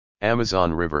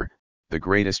Amazon River, the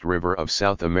greatest river of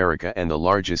South America and the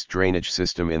largest drainage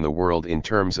system in the world in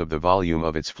terms of the volume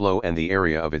of its flow and the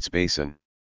area of its basin.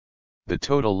 The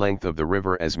total length of the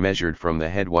river as measured from the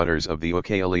headwaters of the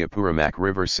Ucayali-Apurimac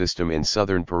River system in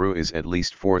southern Peru is at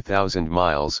least 4,000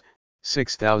 miles,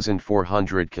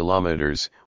 6,400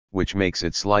 kilometers, which makes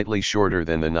it slightly shorter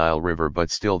than the Nile River but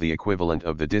still the equivalent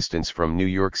of the distance from New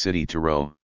York City to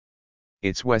Rome.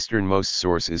 Its westernmost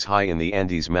source is high in the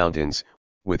Andes Mountains,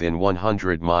 within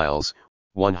 100 miles,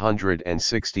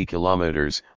 160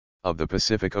 kilometers, of the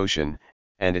Pacific Ocean,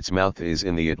 and its mouth is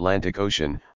in the Atlantic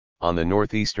Ocean, on the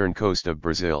northeastern coast of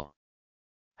Brazil.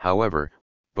 However,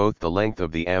 both the length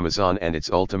of the Amazon and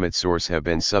its ultimate source have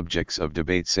been subjects of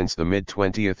debate since the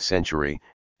mid-20th century,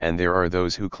 and there are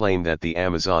those who claim that the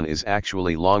Amazon is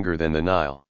actually longer than the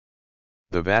Nile.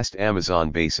 The vast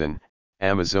Amazon basin,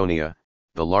 Amazonia,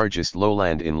 the largest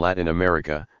lowland in Latin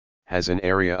America, has an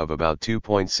area of about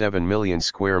 2.7 million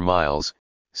square miles,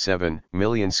 7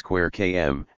 million square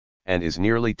km, and is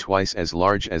nearly twice as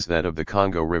large as that of the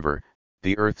Congo River,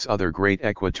 the Earth's other great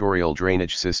equatorial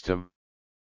drainage system.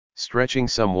 Stretching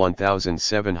some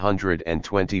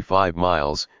 1,725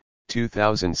 miles,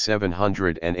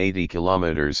 2,780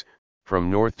 kilometers,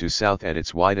 from north to south at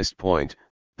its widest point,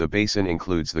 the basin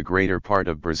includes the greater part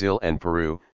of Brazil and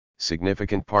Peru,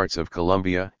 significant parts of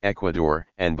Colombia, Ecuador,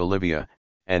 and Bolivia,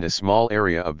 and a small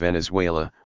area of Venezuela,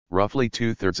 roughly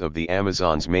two-thirds of the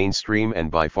Amazon's mainstream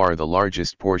and by far the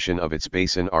largest portion of its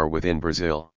basin are within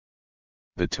Brazil.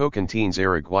 The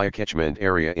Tocantins-Araguaia catchment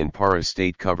area in Pará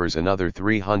state covers another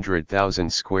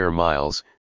 300,000 square miles,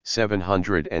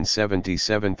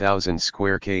 777,000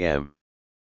 square km.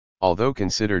 Although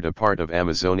considered a part of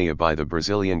Amazonia by the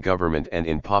Brazilian government and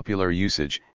in popular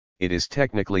usage, it is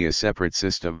technically a separate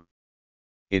system.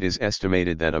 It is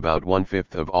estimated that about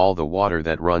 1/5 of all the water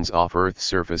that runs off Earth's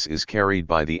surface is carried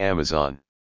by the Amazon.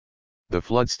 The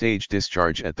flood stage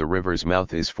discharge at the river's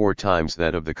mouth is 4 times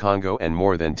that of the Congo and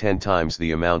more than 10 times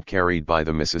the amount carried by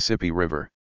the Mississippi River.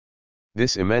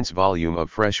 This immense volume of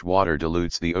fresh water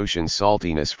dilutes the ocean's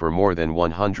saltiness for more than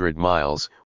 100 miles,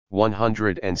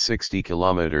 160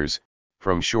 kilometers,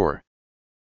 from shore.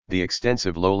 The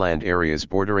extensive lowland areas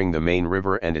bordering the main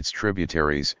river and its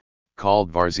tributaries,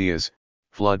 called varzias,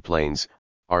 floodplains,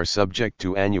 are subject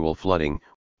to annual flooding,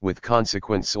 with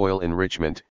consequent soil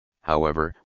enrichment.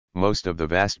 However, most of the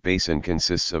vast basin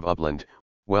consists of upland,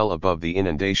 well above the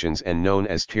inundations and known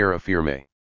as terra firme.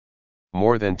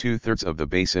 More than 2/3 of the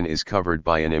basin is covered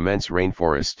by an immense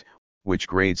rainforest, which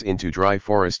grades into dry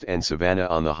forest and savanna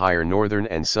on the higher northern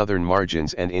and southern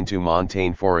margins and into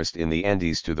montane forest in the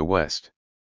Andes to the west.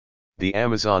 The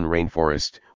Amazon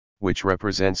rainforest, which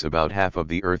represents about half of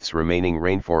the Earth's remaining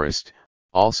rainforest,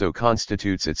 also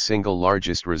constitutes its single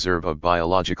largest reserve of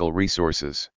biological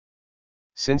resources.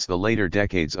 Since the later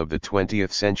decades of the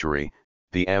 20th century,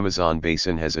 the Amazon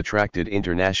basin has attracted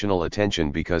international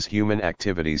attention because human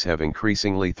activities have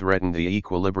increasingly threatened the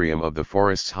equilibrium of the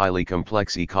forest's highly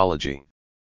complex ecology.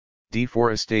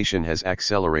 Deforestation has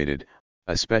accelerated,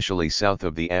 especially south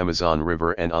of the Amazon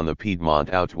River and on the Piedmont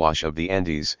outwash of the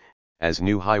Andes, as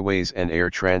new highways and air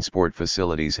transport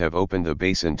facilities have opened the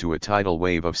basin to a tidal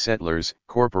wave of settlers,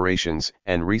 corporations,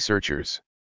 and researchers.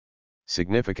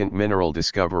 Significant mineral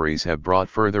discoveries have brought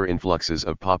further influxes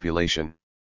of population.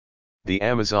 The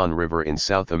Amazon River in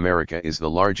South America is the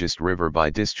largest river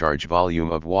by discharge volume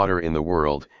of water in the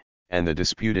world, and the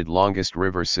disputed longest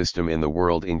river system in the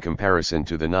world in comparison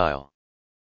to the Nile.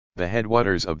 The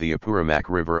headwaters of the Apurimac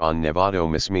River on Nevado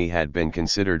Mismi had been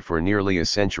considered for nearly a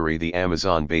century the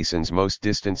Amazon basin's most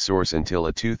distant source until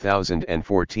a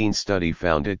 2014 study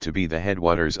found it to be the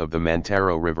headwaters of the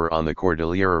Mantaro River on the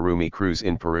Cordillera Rumi Cruz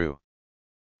in Peru.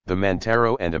 The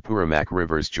Mantaro and Apurimac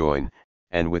rivers join,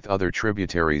 and with other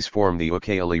tributaries form the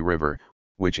Ucayali River,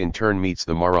 which in turn meets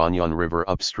the Marañón River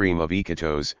upstream of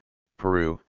Iquitos,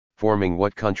 Peru, forming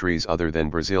what countries other than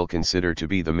Brazil consider to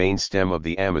be the main stem of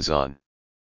the Amazon.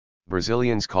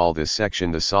 Brazilians call this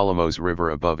section the Solimões River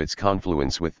above its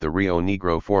confluence with the Rio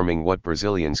Negro, forming what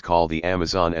Brazilians call the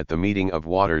Amazon at the meeting of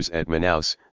waters at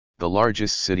Manaus, the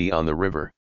largest city on the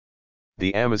river.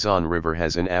 The Amazon River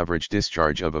has an average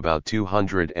discharge of about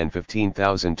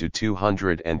 215,000 to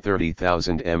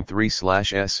 230,000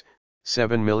 m3/s,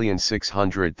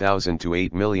 7,600,000 to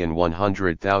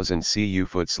 8,100,000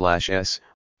 cu/ft/s,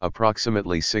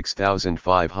 approximately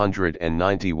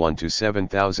 6,591 to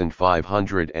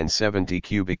 7,570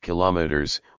 cubic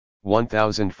kilometers,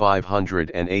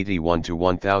 1,581 to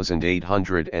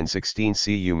 1,816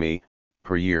 cu/m,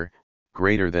 per year,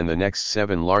 greater than the next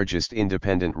 7 largest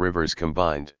independent rivers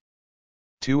combined.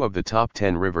 2 of the top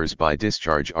 10 rivers by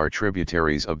discharge are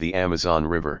tributaries of the Amazon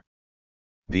River.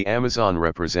 The Amazon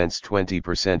represents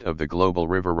 20% of the global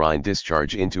riverine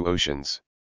discharge into oceans.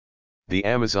 The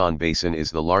Amazon basin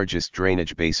is the largest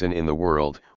drainage basin in the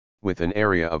world, with an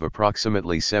area of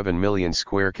approximately 7 million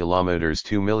square kilometers,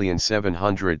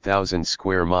 2,700,000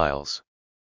 square miles.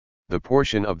 The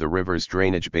portion of the river's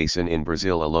drainage basin in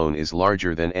Brazil alone is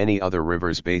larger than any other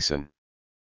river's basin.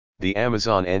 The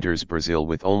Amazon enters Brazil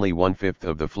with only 1/5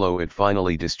 of the flow it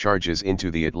finally discharges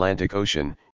into the Atlantic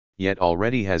Ocean, yet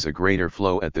already has a greater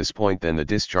flow at this point than the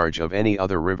discharge of any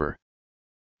other river.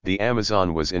 The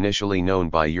Amazon was initially known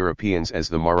by Europeans as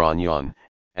the Marañón,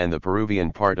 and the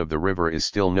Peruvian part of the river is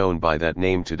still known by that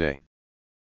name today.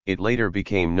 It later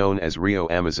became known as Rio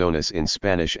Amazonas in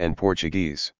Spanish and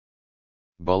Portuguese.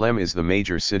 Belém is the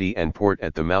major city and port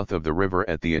at the mouth of the river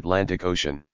at the Atlantic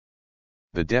Ocean.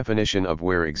 The definition of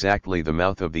where exactly the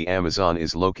mouth of the Amazon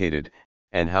is located,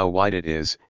 and how wide it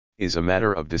is a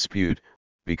matter of dispute,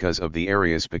 because of the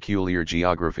area's peculiar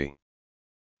geography.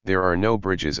 There are no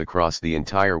bridges across the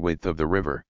entire width of the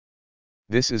river.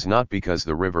 This is not because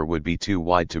the river would be too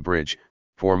wide to bridge.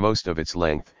 For most of its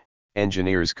length,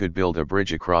 engineers could build a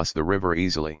bridge across the river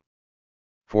easily.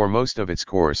 For most of its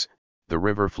course, the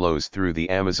river flows through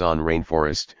the Amazon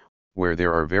rainforest, where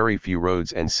there are very few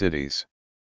roads and cities.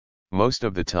 Most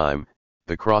of the time,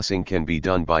 the crossing can be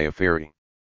done by a ferry.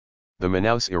 The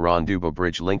Manaus-Iranduba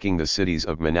Bridge linking the cities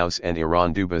of Manaus and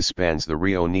Iranduba spans the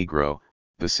Rio Negro,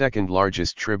 the second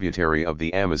largest tributary of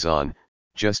the Amazon,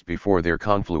 just before their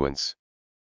confluence.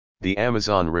 The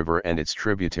Amazon River and its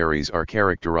tributaries are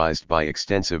characterized by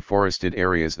extensive forested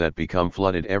areas that become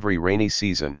flooded every rainy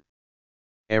season.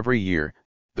 Every year,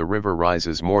 the river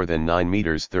rises more than 9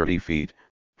 meters 30 feet,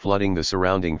 flooding the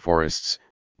surrounding forests,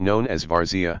 known as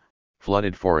várzea,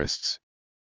 flooded forests.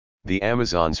 The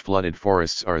Amazon's flooded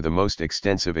forests are the most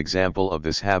extensive example of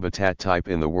this habitat type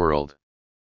in the world.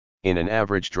 In an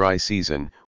average dry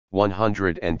season,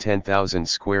 110,000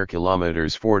 square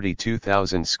kilometers,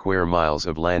 42,000 square miles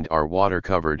of land are water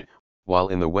covered, while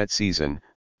in the wet season,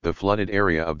 the flooded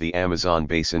area of the Amazon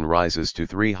basin rises to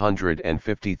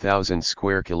 350,000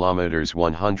 square kilometers,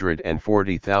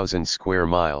 140,000 square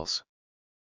miles.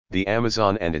 The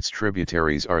Amazon and its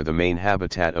tributaries are the main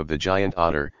habitat of the giant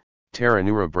otter,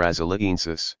 Pteronura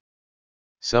brasiliensis.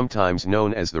 Sometimes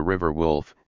known as the river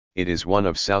wolf, it is one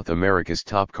of South America's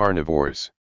top carnivores.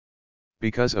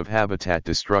 Because of habitat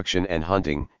destruction and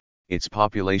hunting, its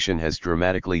population has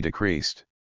dramatically decreased.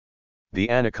 The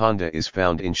anaconda is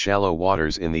found in shallow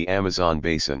waters in the Amazon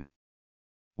basin.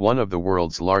 One of the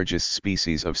world's largest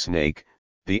species of snake,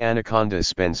 the anaconda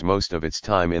spends most of its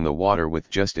time in the water with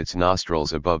just its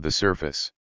nostrils above the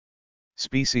surface.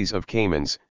 Species of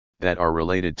caimans, that are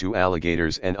related to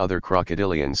alligators and other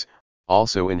crocodilians,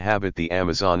 also inhabit the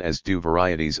Amazon, as do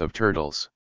varieties of turtles.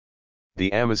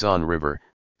 The Amazon River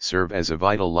serves as a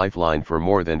vital lifeline for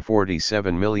more than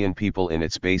 47 million people in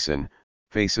its basin,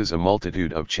 faces a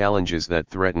multitude of challenges that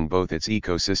threaten both its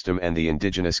ecosystem and the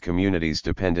indigenous communities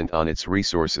dependent on its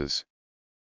resources.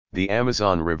 The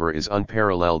Amazon River is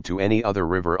unparalleled to any other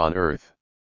river on Earth.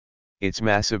 Its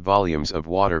massive volumes of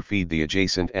water feed the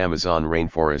adjacent Amazon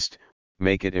rainforest,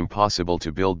 make it impossible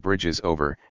to build bridges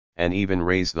over, and even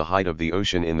raise the height of the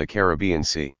ocean in the Caribbean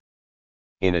Sea.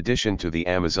 In addition to the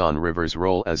Amazon River's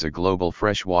role as a global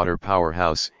freshwater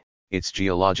powerhouse, its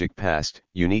geologic past,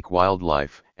 unique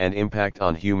wildlife, and impact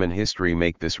on human history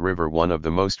make this river one of the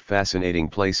most fascinating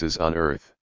places on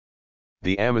Earth.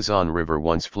 The Amazon River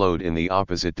once flowed in the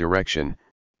opposite direction.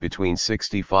 Between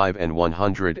 65 and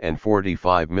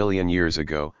 145 million years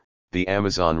ago, the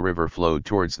Amazon River flowed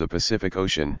towards the Pacific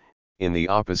Ocean, in the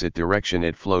opposite direction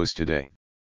it flows today.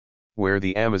 Where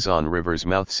the Amazon River's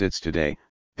mouth sits today,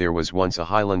 there was once a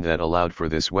highland that allowed for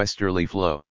this westerly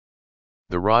flow.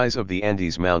 The rise of the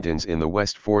Andes Mountains in the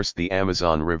west forced the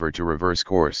Amazon River to reverse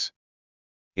course.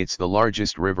 It's the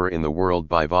largest river in the world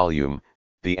by volume.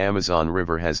 The Amazon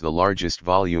River has the largest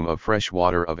volume of fresh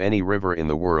water of any river in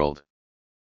the world.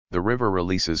 The river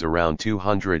releases around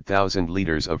 200,000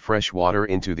 liters of fresh water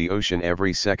into the ocean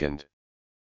every second.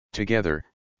 Together,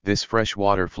 this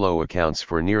freshwater flow accounts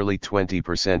for nearly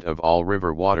 20% of all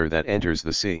river water that enters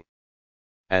the sea.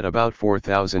 At about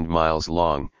 4,000 miles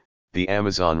long, the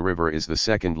Amazon River is the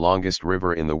second longest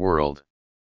river in the world.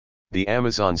 The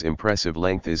Amazon's impressive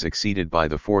length is exceeded by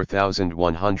the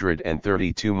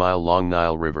 4,132-mile-long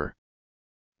Nile River.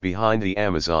 Behind the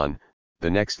Amazon,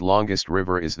 the next longest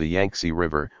river is the Yangtze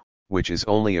River, which is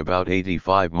only about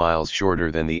 85 miles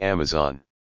shorter than the Amazon.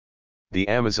 The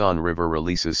Amazon River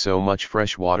releases so much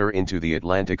fresh water into the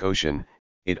Atlantic Ocean,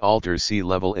 it alters sea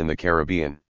level in the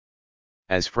Caribbean.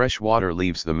 As fresh water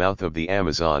leaves the mouth of the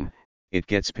Amazon, it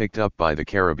gets picked up by the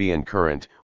Caribbean Current,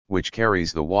 which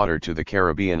carries the water to the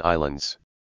Caribbean islands.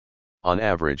 On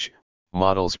average,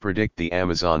 models predict the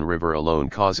Amazon River alone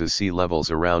causes sea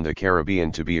levels around the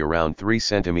Caribbean to be around 3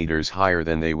 centimeters higher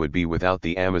than they would be without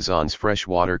the Amazon's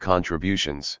freshwater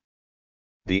contributions.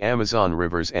 The Amazon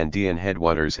River's Andean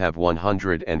headwaters have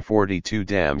 142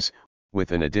 dams,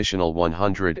 with an additional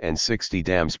 160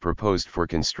 dams proposed for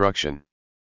construction.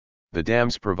 The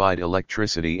dams provide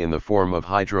electricity in the form of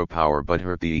hydropower but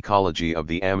hurt the ecology of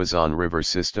the Amazon River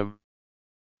system.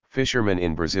 Fishermen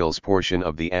in Brazil's portion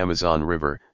of the Amazon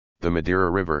River, the Madeira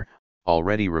River,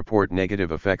 already report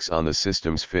negative effects on the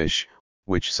system's fish,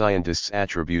 which scientists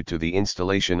attribute to the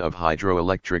installation of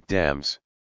hydroelectric dams.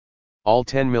 All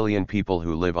 10 million people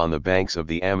who live on the banks of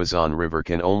the Amazon River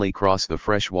can only cross the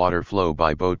freshwater flow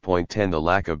by boat. 10 The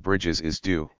lack of bridges is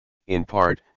due, in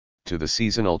part, to the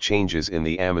seasonal changes in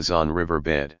the Amazon River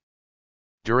bed.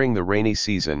 During the rainy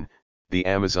season, the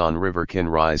Amazon River can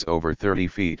rise over 30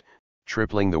 feet,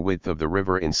 tripling the width of the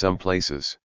river in some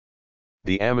places.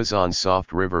 The Amazon's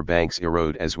soft river banks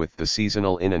erode as with the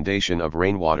seasonal inundation of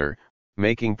rainwater,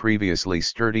 making previously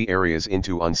sturdy areas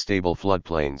into unstable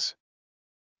floodplains.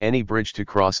 Any bridge to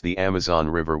cross the Amazon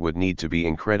River would need to be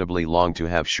incredibly long to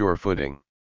have sure footing.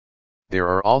 There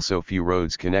are also few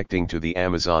roads connecting to the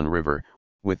Amazon River,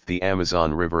 with the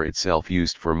Amazon River itself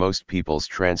used for most people's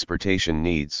transportation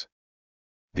needs.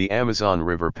 The Amazon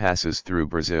River passes through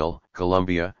Brazil,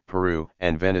 Colombia, Peru,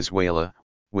 and Venezuela,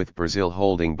 with Brazil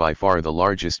holding by far the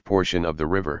largest portion of the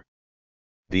river.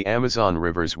 The Amazon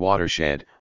River's watershed,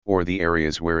 or the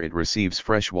areas where it receives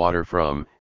fresh water from,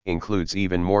 includes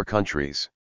even more countries.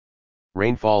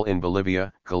 Rainfall in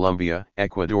Bolivia, Colombia,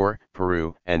 Ecuador,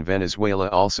 Peru, and Venezuela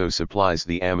also supplies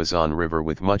the Amazon River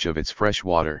with much of its fresh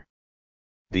water.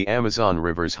 The Amazon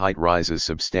River's height rises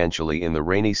substantially in the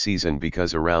rainy season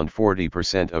because around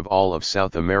 40% of all of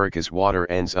South America's water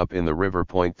ends up in the river.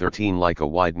 13 Like a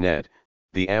wide net,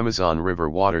 the Amazon River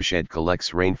watershed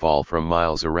collects rainfall from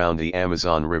miles around the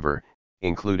Amazon River,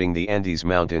 including the Andes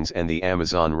Mountains and the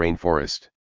Amazon rainforest.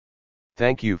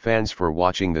 Thank you fans for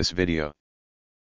watching this video.